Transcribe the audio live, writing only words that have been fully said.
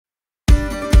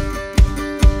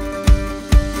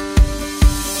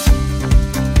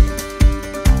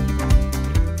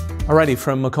Alrighty,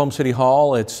 from Macomb City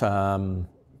Hall, it's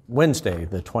Wednesday,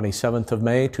 the 27th of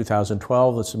May,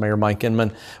 2012. This is Mayor Mike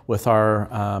Inman with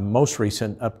our most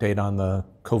recent update on the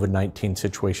COVID-19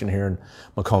 situation here in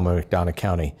Macomb and McDonough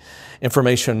County.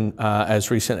 Information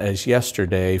as recent as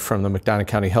yesterday from the McDonough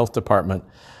County Health Department,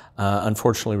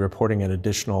 unfortunately reporting an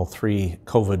additional 3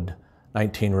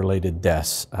 COVID-19 related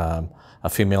deaths. A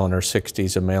female in her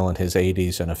 60s, a male in his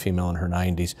 80s, and a female in her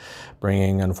 90s,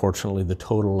 bringing, unfortunately, the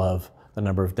total of the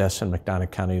number of deaths in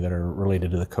McDonough County that are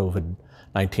related to the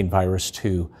COVID-19 virus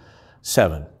to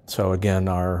 7. So again,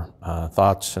 our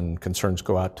thoughts and concerns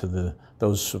go out to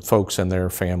those folks and their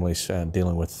families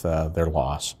dealing with their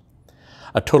loss.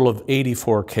 A total of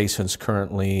 84 cases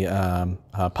currently,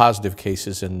 positive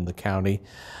cases in the county.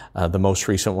 The most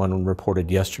recent one reported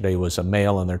yesterday was a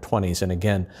male in their 20s, and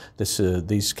again,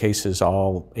 these cases,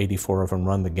 all 84 of them,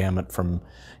 run the gamut from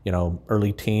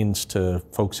early teens to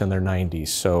folks in their 90s.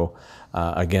 So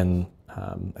again,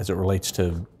 as it relates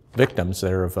to victims,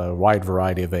 they're of a wide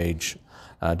variety of age.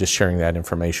 Just sharing that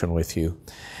information with you.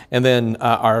 And then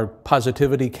our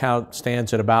positivity count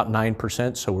stands at about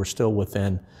 9%, so we're still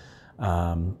within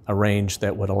a range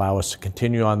that would allow us to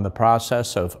continue on the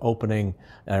process of opening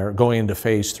or going into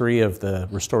phase 3 of the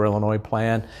Restore Illinois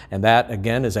plan. And that,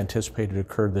 again, is anticipated to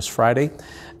occur this Friday.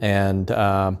 And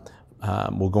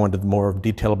we'll go into more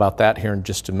detail about that here in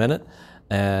just a minute,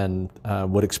 and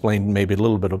would explain maybe a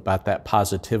little bit about that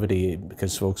positivity,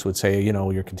 because folks would say,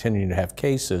 you're continuing to have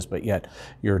cases, but yet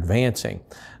you're advancing.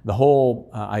 The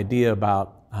whole idea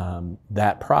about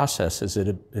that process is that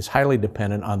it is highly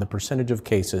dependent on the percentage of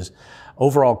cases,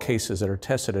 overall cases that are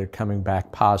tested are coming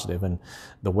back positive. And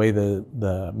the way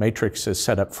the matrix is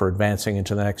set up for advancing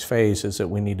into the next phase is that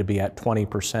we need to be at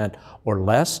 20% or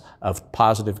less of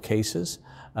positive cases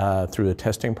through the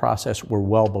testing process. We're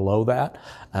well below that,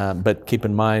 but keep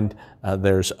in mind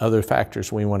there's other factors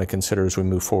we want to consider as we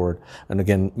move forward. And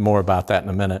again, more about that in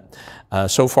a minute.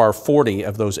 So far, 40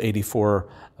 of those 84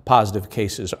 positive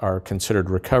cases are considered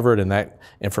recovered, and that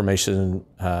information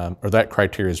or that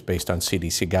criteria is based on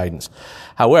CDC guidance.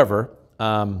 However,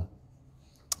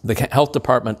 the health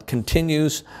department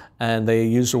continues, and they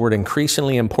use the word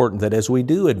increasingly important, that as we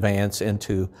do advance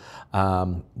into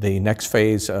the next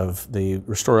phase of the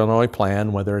Restore Illinois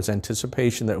plan, where there's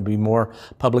anticipation that will be more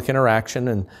public interaction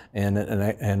and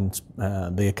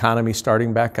the economy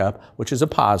starting back up, which is a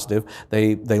positive,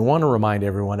 they want to remind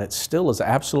everyone it still is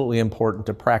absolutely important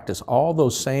to practice all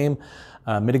those same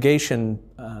mitigation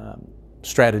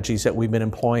strategies that we've been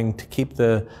employing to keep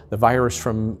the virus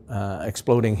from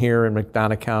exploding here in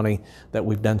McDonough County, that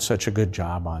we've done such a good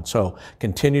job on. So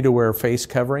continue to wear face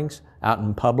coverings out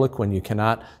in public when you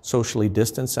cannot socially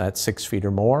distance at 6 feet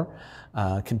or more.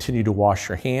 Continue to wash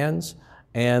your hands,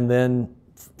 and then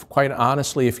quite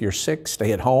honestly, if you're sick,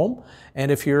 stay at home. And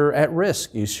if you're at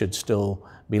risk, you should still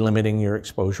be limiting your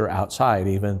exposure outside,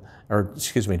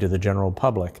 to the general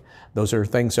public. Those are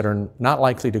things that are not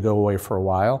likely to go away for a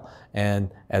while. And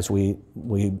as we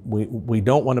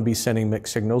don't want to be sending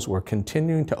mixed signals, we're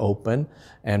continuing to open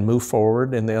and move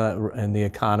forward in the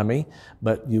economy.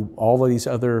 But all of these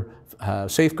other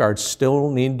safeguards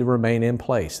still need to remain in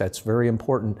place. That's very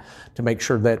important to make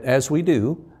sure that as we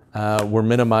do, we're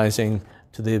minimizing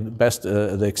to the best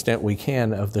the extent we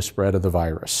can of the spread of the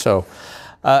virus. So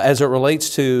as it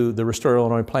relates to the Restore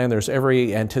Illinois plan, there's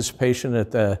every anticipation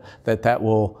that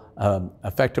will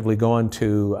effectively go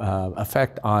into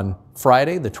effect on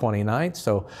Friday, the 29th.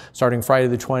 So starting Friday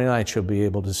the 29th, you'll be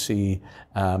able to see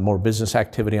more business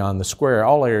activity on the square,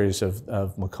 all areas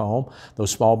of Macomb. Those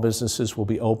small businesses will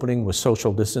be opening with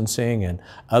social distancing and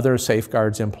other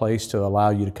safeguards in place to allow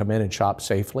you to come in and shop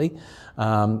safely.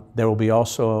 There will be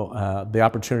also the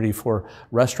opportunity for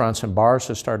restaurants and bars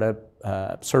to start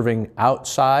up serving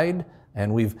outside.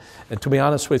 And to be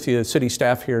honest with you, the city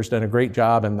staff here has done a great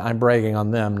job, and I'm bragging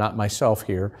on them, not myself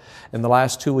here. In the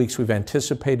last 2 weeks, we've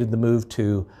anticipated the move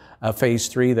to phase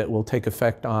 3 that will take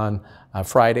effect on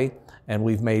Friday. And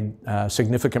we've made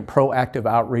significant proactive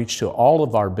outreach to all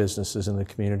of our businesses in the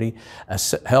community,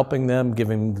 helping them,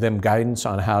 giving them guidance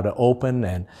on how to open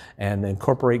and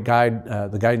incorporate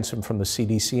the guidance from the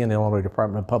CDC and the Illinois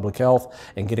Department of Public Health,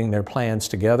 and getting their plans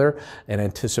together in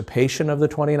anticipation of the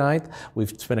 29th.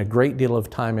 We've spent a great deal of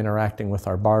time interacting with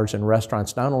our bars and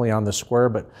restaurants, not only on the square,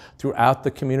 but throughout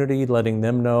the community, letting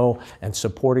them know and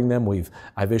supporting them.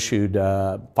 I've issued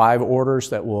 5 orders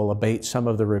that will abate some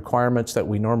of the requirements that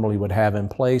we normally would have in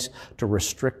place to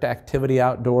restrict activity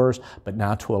outdoors, but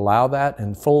now to allow that,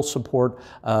 in full support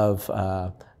of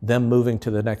them moving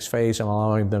to the next phase and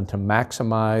allowing them to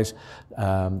maximize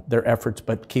their efforts,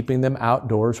 but keeping them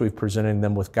outdoors. We've presented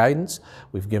them with guidance.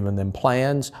 We've given them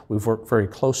plans. We've worked very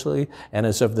closely. And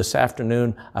as of this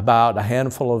afternoon, about a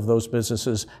handful of those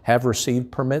businesses have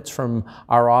received permits from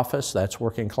our office. That's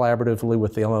working collaboratively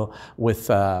with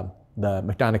the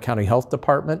McDonough County Health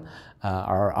Department,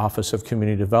 our Office of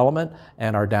Community Development,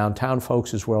 and our downtown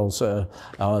folks, as well as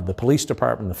the police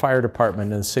department, the fire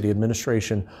department, and the city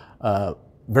administration,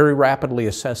 very rapidly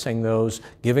assessing those,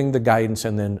 giving the guidance,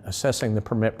 and then assessing the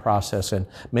permit process. And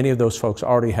many of those folks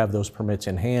already have those permits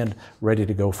in hand, ready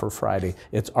to go for Friday.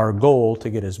 It's our goal to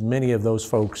get as many of those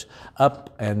folks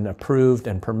up and approved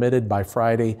and permitted by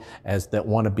Friday as that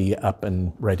want to be up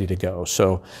and ready to go.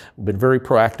 So we've been very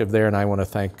proactive there, and I want to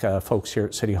thank folks here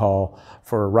at City Hall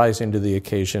for rising to the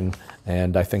occasion,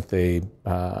 and I think they've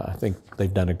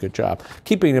done a good job.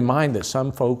 Keeping in mind that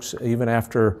some folks, even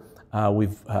after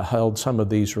we've held some of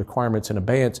these requirements in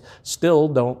abeyance, still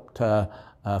don't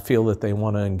feel that they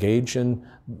want to engage in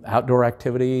outdoor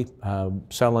activity,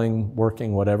 selling,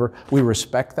 working, whatever. We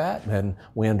respect that and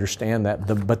we understand that,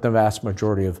 but the vast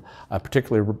majority of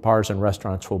particularly bars and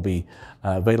restaurants will be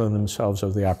availing themselves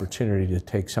of the opportunity to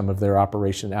take some of their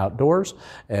operation outdoors.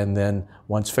 And then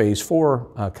once phase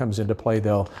 4 comes into play,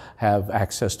 they'll have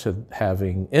access to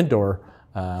having indoor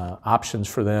options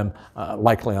for them,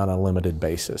 likely on a limited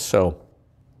basis. So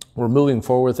we're moving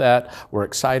forward with that. We're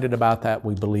excited about that.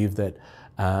 We believe that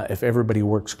if everybody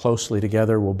works closely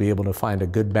together, we'll be able to find a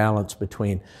good balance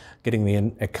between getting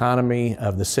the economy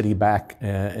of the city back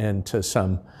into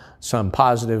some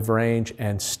positive range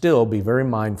and still be very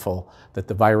mindful that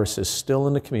the virus is still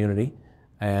in the community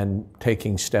and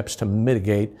taking steps to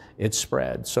mitigate its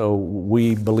spread. So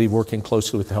we believe, working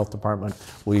closely with the health department,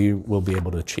 we will be able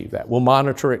to achieve that. We'll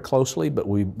monitor it closely, but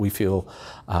we feel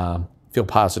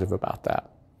positive about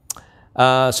that.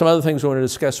 Some other things we want to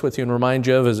discuss with you and remind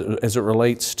you of as it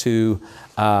relates to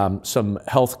some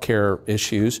healthcare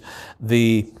issues.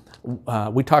 We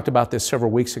talked about this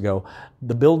several weeks ago.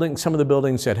 Some of the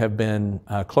buildings that have been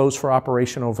closed for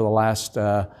operation over the last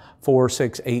 4,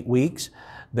 6, 8 weeks,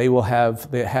 they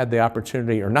had the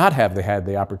opportunity, or not have they had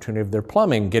the opportunity, of their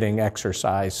plumbing getting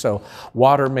exercised. So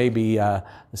water may be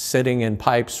sitting in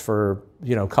pipes for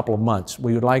a couple of months.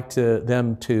 We would like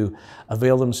them to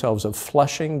avail themselves of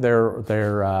flushing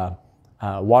their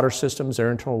water systems,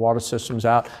 their internal water systems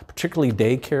out, particularly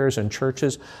daycares and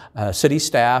churches. City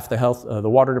staff, the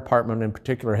water department in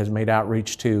particular, has made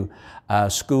outreach to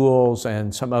schools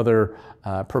and some other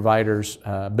providers,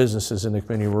 businesses in the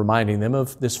community, reminding them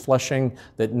of this flushing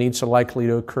that needs likely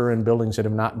to occur in buildings that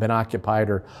have not been occupied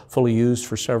or fully used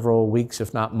for several weeks,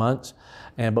 if not months.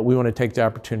 But we want to take the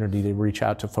opportunity to reach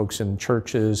out to folks in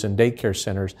churches and daycare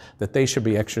centers that they should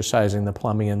be exercising the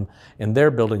plumbing in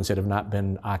their buildings that have not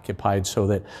been occupied, so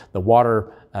that the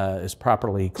water is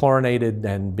properly chlorinated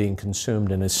and being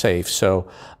consumed and is safe. So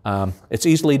it's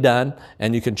easily done,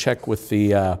 and you can check with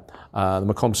the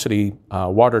Macomb City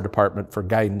Water Department for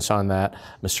guidance on that.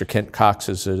 Mr. Kent Cox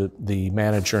is the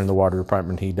manager in the Water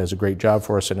Department. He does a great job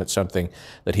for us, and it's something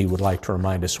that he would like to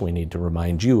remind us we need to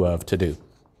remind you of to do.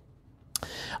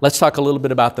 Let's talk a little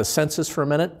bit about the census for a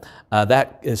minute.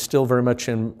 That is still very much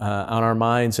on our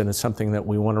minds, and it's something that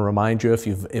we want to remind you.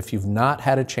 If you've not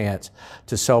had a chance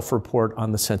to self-report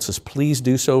on the census, please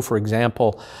do so. For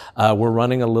example, we're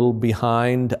running a little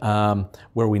behind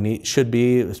where we should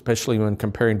be, especially when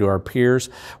comparing to our peers.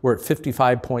 We're at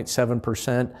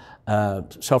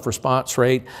 55.7% self-response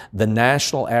rate. The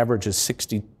national average is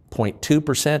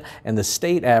 60.2%, and the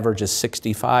state average is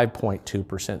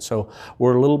 65.2%. So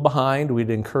we're a little behind. We'd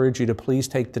encourage you to please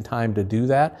take the time to do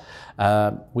that.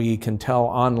 We can tell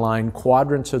online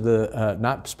quadrants of the,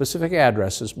 not specific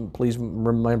addresses, please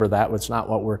remember that, it's not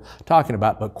what we're talking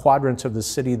about, but quadrants of the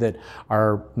city that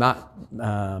are not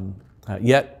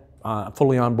yet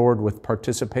fully on board with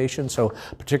participation. So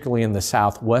particularly in the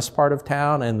southwest part of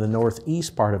town and the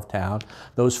northeast part of town,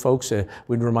 those folks,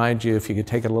 we'd remind you if you could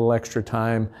take a little extra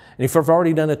time. And if you've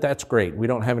already done it, that's great. We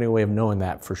don't have any way of knowing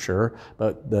that for sure,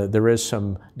 but there is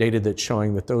some data that's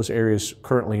showing that those areas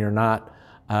currently are not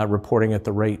reporting at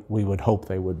the rate we would hope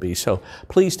they would be. So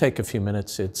please take a few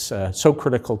minutes. It's so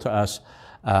critical to us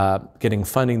getting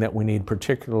funding that we need,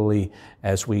 particularly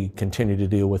as we continue to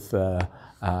deal with the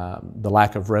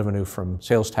lack of revenue from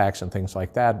sales tax and things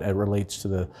like that. It relates to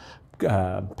the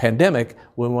pandemic.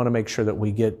 We want to make sure that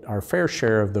we get our fair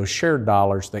share of those shared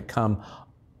dollars that come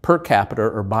per capita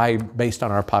or based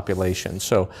on our population.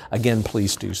 So again,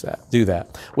 please do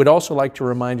that. We'd also like to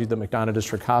remind you that McDonough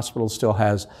District Hospital still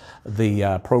has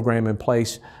the program in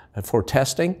place for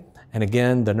testing. And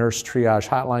again, the nurse triage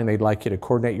hotline, they'd like you to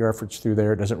coordinate your efforts through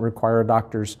there. It doesn't require a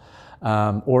doctor's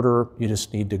order. You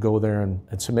just need to go there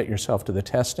and submit yourself to the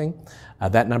testing.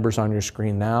 That number's on your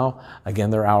screen now. Again,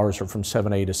 their hours are from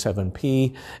 7A to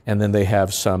 7P, and then they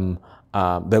have some,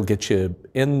 they'll get you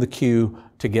in the queue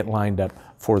to get lined up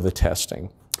for the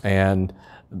testing. And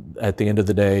at the end of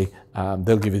the day,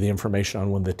 they'll give you the information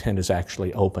on when the tent is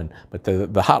actually open. But the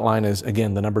hotline is,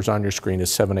 again, the numbers on your screen is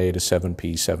 7A to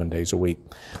 7P, 7 days a week.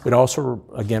 We'd also,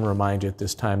 again, remind you at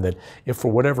this time that if for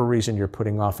whatever reason you're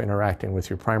putting off interacting with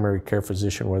your primary care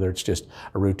physician, whether it's just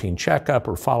a routine checkup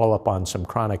or follow-up on some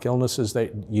chronic illnesses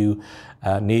that you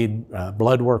need,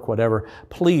 blood work, whatever,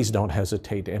 please don't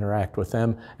hesitate to interact with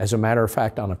them. As a matter of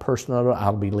fact, on a personal note,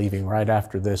 I'll be leaving right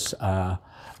after this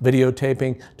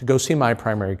videotaping to go see my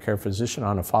primary care physician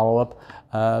on a follow-up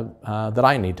that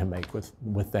I need to make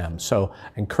with them. So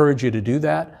I encourage you to do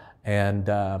that. And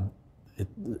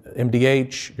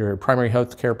MDH, your primary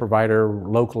health care provider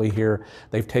locally here,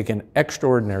 they've taken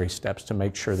extraordinary steps to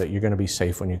make sure that you're going to be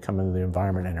safe when you come into the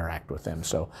environment and interact with them.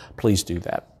 So please do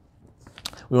that.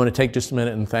 We want to take just a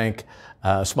minute and thank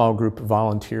a small group of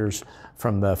volunteers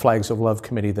from the Flags of Love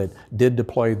Committee that did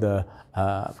deploy the,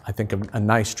 I think, a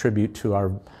nice tribute to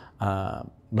our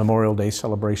Memorial Day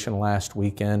celebration last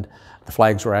weekend. The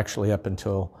flags were actually up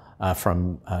until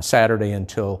from Saturday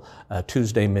until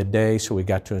Tuesday midday, so we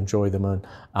got to enjoy them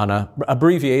on a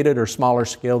abbreviated or smaller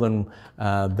scale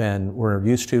than we're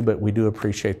used to, but we do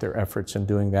appreciate their efforts in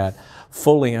doing that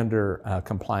fully under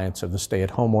compliance of the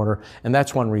stay-at-home order. And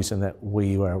that's one reason that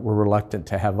we were reluctant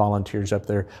to have volunteers up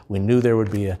there. We knew there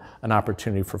would be an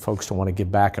opportunity for folks to want to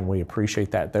give back, and we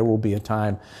appreciate that. There will be a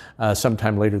time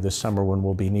sometime later this summer when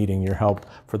we'll be needing your help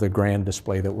for the grand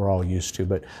display that we're all used to.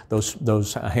 But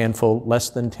those handful,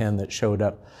 less than 10 that showed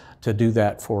up to do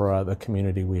that for the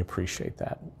community, we appreciate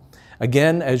that.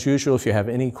 Again, as usual, if you have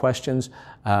any questions,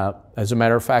 as a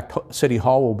matter of fact, City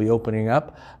Hall will be opening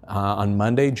up on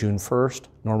Monday, June 1st,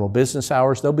 normal business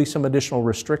hours. There'll be some additional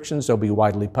restrictions. They'll be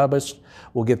widely published.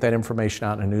 We'll get that information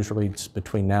out in a news release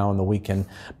between now and the weekend.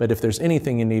 But if there's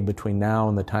anything you need between now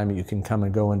and the time that you can come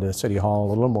and go into City Hall a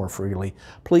little more freely,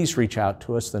 please reach out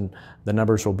to us. Then the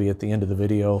numbers will be at the end of the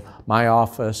video. My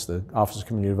office, the Office of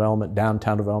Community Development,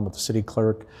 Downtown Development, the City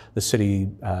Clerk, the City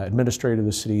Administrator,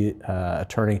 the City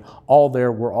Attorney, all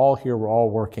there. We're all here. We're all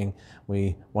working.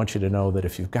 We want you to know that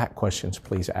if you've got questions,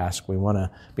 please ask. We want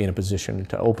to be in a position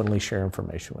to openly share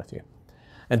information with you.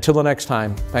 Until the next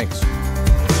time, thanks.